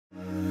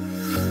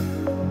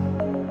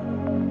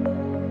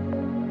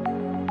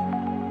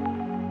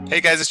Hey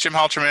guys, it's Jim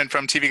Halterman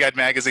from TV Guide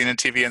Magazine and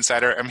TV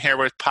Insider. I'm here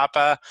with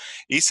Paapa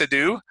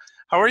Essiedu.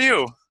 How are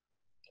you?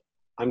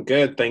 I'm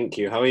good, thank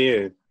you. How are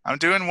you? I'm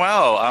doing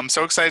well. I'm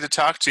so excited to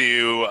talk to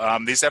you.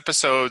 These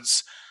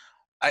episodes,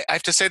 I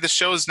have to say, the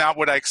show is not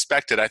what I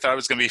expected. I thought it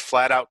was going to be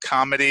flat out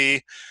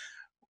comedy,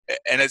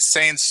 and it's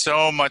saying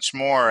so much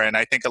more. And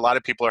I think a lot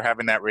of people are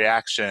having that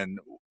reaction.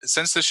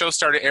 Since the show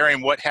started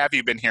airing, what have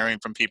you been hearing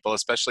from people,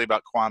 especially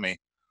about Kwame?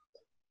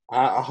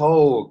 A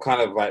whole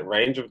kind of like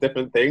range of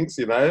different things,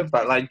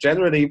 but like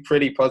generally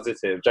pretty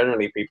positive.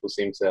 Generally, people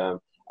seem to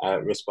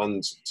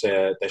respond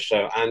to the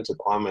show and to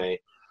Kwame.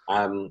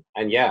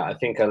 And yeah, I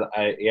think a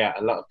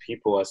lot of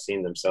people are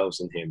seeing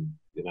themselves in him,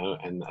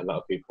 and a lot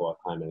of people are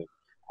kind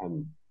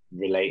of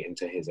relating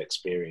to his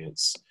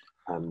experience,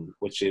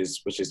 which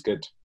is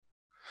good.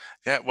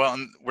 Yeah, well,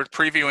 and we're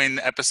previewing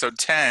episode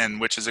 10,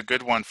 which is a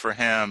good one for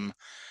him.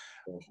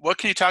 What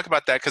can you talk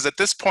about that? Because at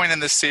this point in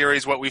the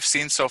series, what we've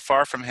seen so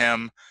far from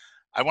him,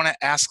 I want to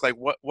ask, like,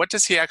 what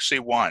does he actually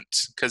want?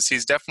 Because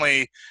he's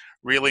definitely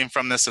reeling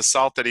from this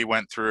assault that he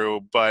went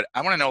through. But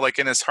I want to know, like,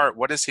 in his heart,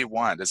 what does he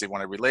want? Does he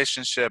want a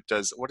relationship?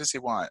 What does he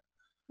want?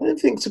 I don't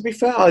think, to be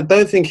fair, I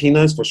don't think he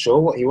knows for sure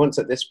what he wants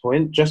at this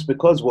point, just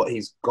because what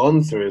he's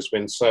gone through has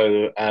been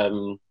so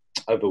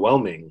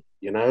overwhelming.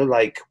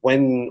 Like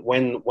when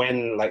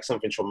like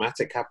something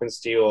traumatic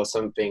happens to you or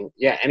something,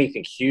 yeah,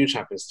 anything huge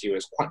happens to you,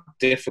 it's quite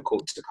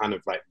difficult to kind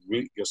of like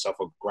root yourself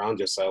or ground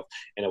yourself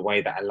in a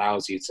way that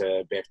allows you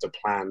to be able to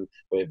plan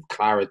with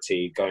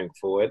clarity going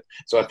forward.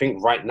 So I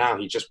think right now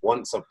he just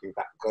wants something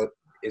that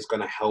is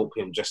going to help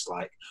him just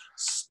like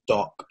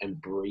stop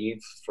and breathe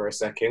for a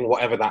second,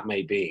 whatever that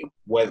may be,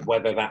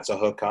 whether that's a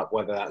hookup,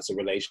 whether that's a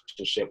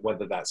relationship,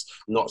 whether that's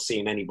not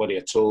seeing anybody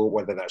at all,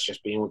 whether that's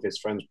just being with his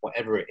friends,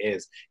 whatever it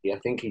is. I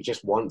think he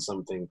just wants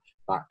something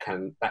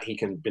that he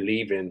can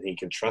believe in, he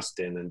can trust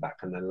in, and that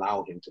can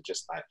allow him to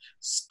just like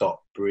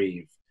stop,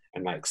 breathe,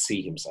 and like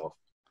see himself.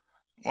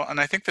 Well,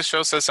 and I think the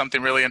show says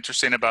something really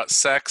interesting about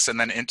sex and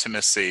then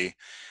intimacy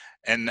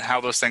and how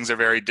those things are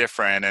very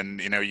different.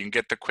 And, you can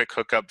get the quick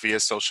hookup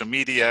via social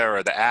media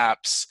or the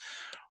apps,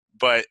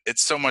 but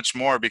it's so much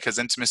more because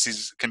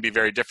intimacies can be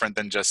very different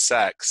than just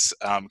sex.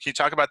 Can you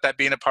talk about that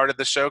being a part of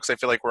the show? Because I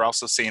feel like we're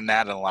also seeing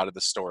that in a lot of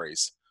the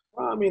stories.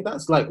 Well, I mean,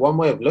 that's like one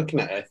way of looking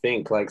at it. I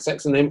think like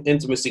sex and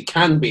intimacy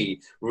can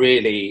be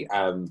really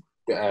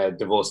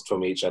divorced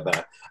from each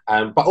other,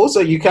 but also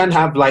you can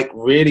have like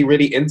really,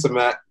 really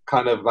intimate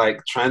kind of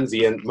like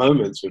transient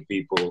moments with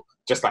people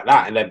just like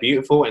that, and they're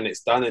beautiful, and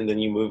it's done, and then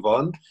you move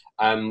on.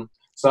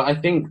 So I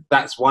think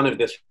that's one of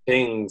the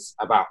things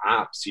about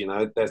apps.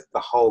 There's the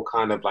whole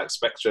kind of like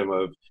spectrum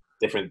of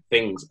different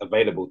things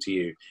available to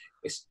you.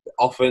 It's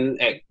often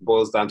it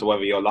boils down to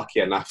whether you're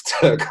lucky enough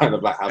to kind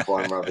of like have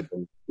one rather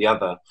than the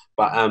other.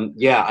 But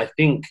yeah, I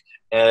think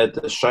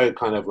the show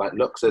kind of like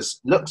looks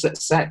at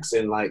sex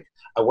in like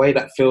a way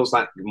that feels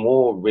like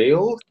more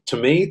real to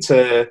me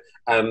to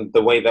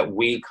the way that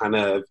we kind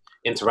of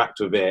interact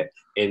with it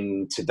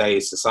in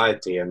today's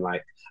society. And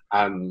like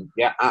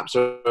yeah, apps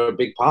are a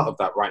big part of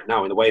that right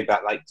now in the way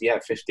that like, yeah,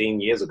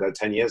 15 years ago,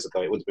 10 years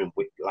ago, it would have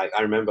been like,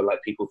 I remember like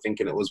people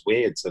thinking it was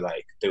weird to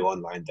like do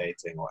online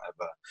dating or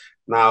whatever.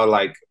 Now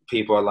like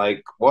people are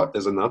like, what,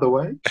 there's another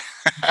way?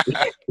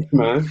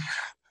 No.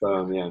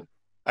 Yeah.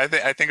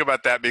 I think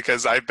about that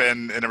because I've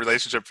been in a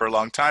relationship for a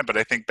long time, but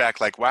I think back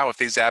like, wow, if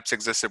these apps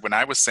existed when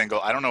I was single,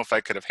 I don't know if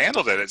I could have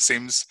handled it. It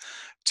seems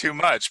too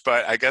much,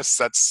 but I guess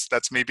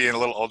that's me being a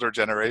little older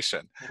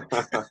generation.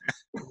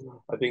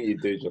 I think you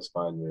do just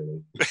fine,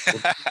 really.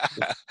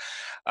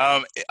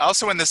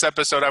 Also in this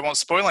episode, I won't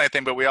spoil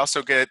anything, but we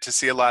also get to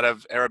see a lot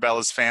of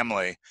Arabella's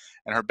family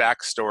and her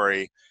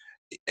backstory.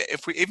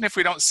 Even if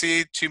we don't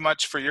see too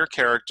much for your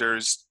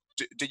characters,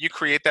 did you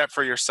create that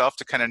for yourself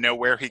to kind of know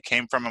where he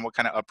came from and what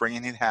kind of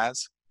upbringing he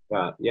has?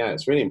 Yeah,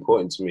 it's really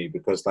important to me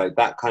because like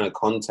that kind of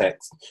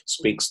context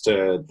speaks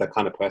to the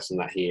kind of person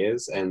that he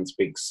is and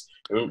speaks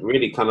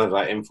really kind of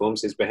like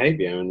informs his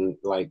behavior. And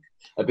like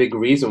a big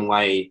reason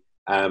why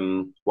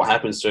what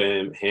happens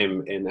to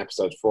him in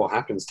episode 4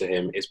 happens to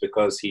him is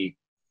because he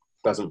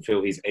doesn't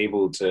feel he's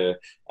able to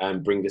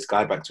bring this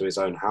guy back to his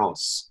own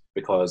house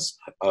because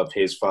of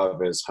his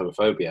father's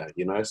homophobia.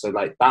 So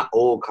like that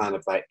all kind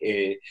of like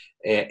it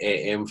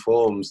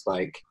informs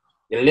like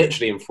it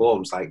literally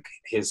informs like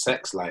his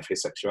sex life,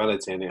 his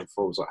sexuality, and it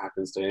informs what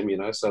happens to him.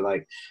 So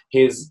like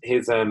his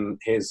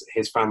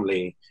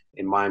family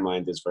in my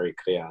mind is very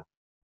clear,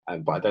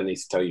 but I don't need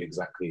to tell you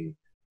exactly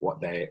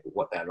what they're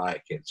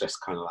like. It just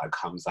kind of like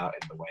comes out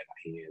in the way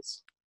that he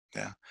is.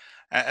 Yeah.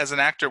 As an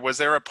actor, was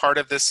there a part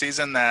of this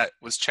season that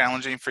was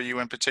challenging for you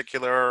in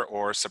particular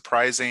or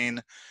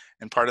surprising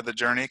in part of the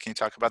journey? Can you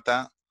talk about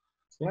that?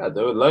 Yeah,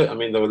 I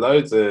mean, there were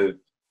loads of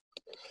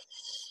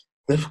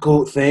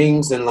difficult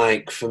things, and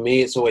like for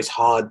me, it's always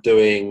hard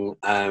doing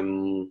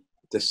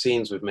the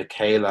scenes with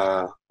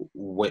Michaela,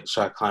 which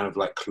are kind of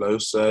like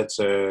closer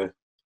to,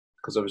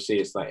 because obviously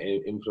it's like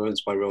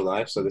influenced by real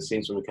life. So the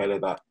scenes with Michaela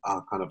that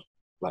are kind of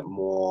like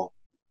more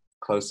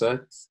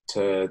closer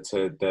to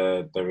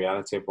the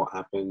reality of what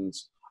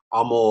happens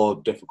are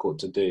more difficult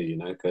to do, you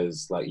know,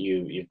 because like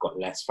you've got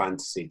less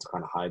fantasy to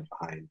kind of hide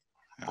behind.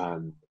 Yeah.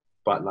 Um,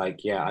 but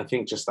like, yeah, I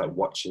think just like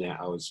watching it,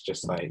 I was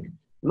just like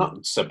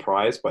not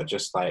surprised, but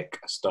just like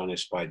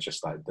astonished by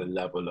just like the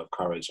level of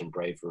courage and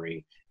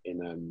bravery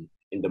in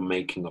the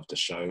making of the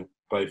show,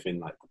 both in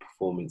like the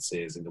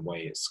performances, in the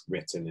way it's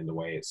written, in the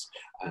way it's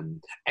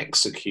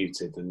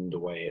executed, and the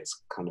way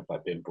it's kind of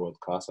like been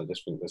broadcast. I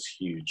just think there's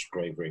huge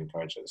bravery and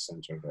courage at the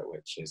center of it,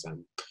 which is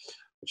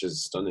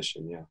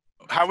astonishing. Yeah.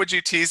 How would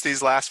you tease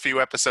these last few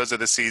episodes of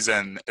the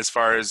season as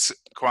far as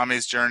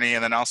Kwame's journey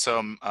and then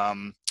also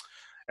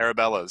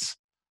Arabella's?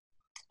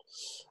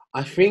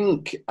 I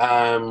think,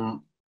 yeah,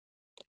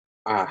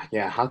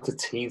 how to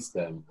tease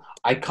them.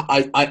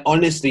 I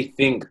honestly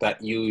think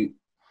that you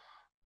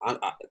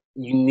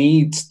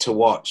need to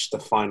watch the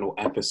final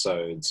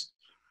episodes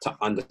to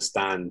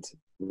understand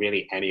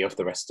really any of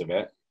the rest of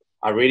it.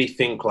 I really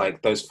think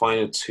like those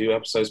final two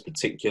episodes,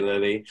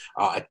 particularly,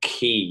 are a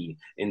key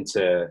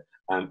into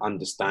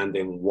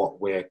understanding what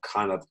we're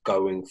kind of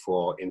going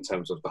for in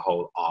terms of the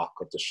whole arc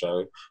of the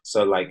show.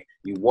 So, like,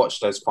 you watch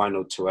those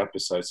final two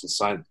episodes,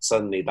 and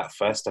suddenly that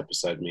first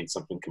episode means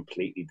something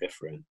completely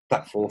different.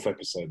 That fourth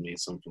episode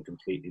means something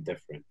completely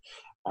different.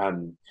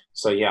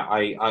 So, yeah,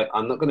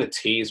 I'm not going to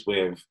tease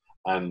with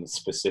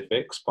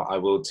specifics, but I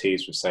will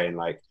tease with saying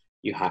like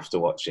you have to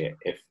watch it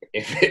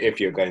if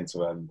you're going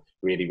to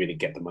really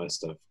get the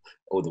most of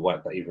all the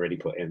work that you've already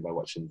put in by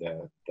watching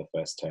the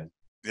first 10.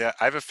 Yeah,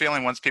 I have a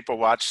feeling once people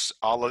watch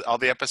all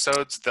the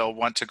episodes, they'll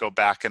want to go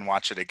back and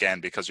watch it again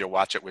because you'll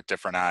watch it with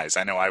different eyes.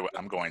 I know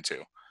I'm going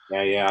to.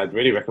 Yeah, I'd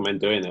really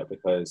recommend doing it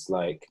because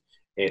like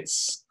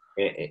it's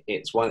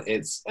one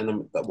it's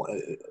and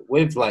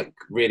with like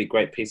really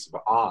great pieces of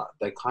art,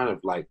 they kind of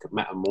like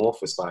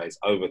metamorphosize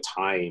over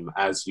time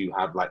as you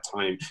have like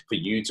time for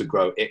you to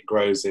grow. It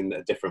grows in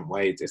a different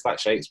way. It's like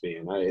Shakespeare,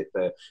 you know.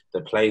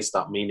 The plays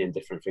start meaning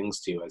different things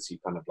to you as you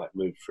kind of like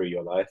move through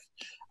your life.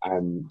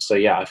 So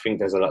yeah, I think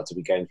there's a lot to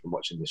be gained from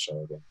watching this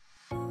show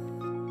again.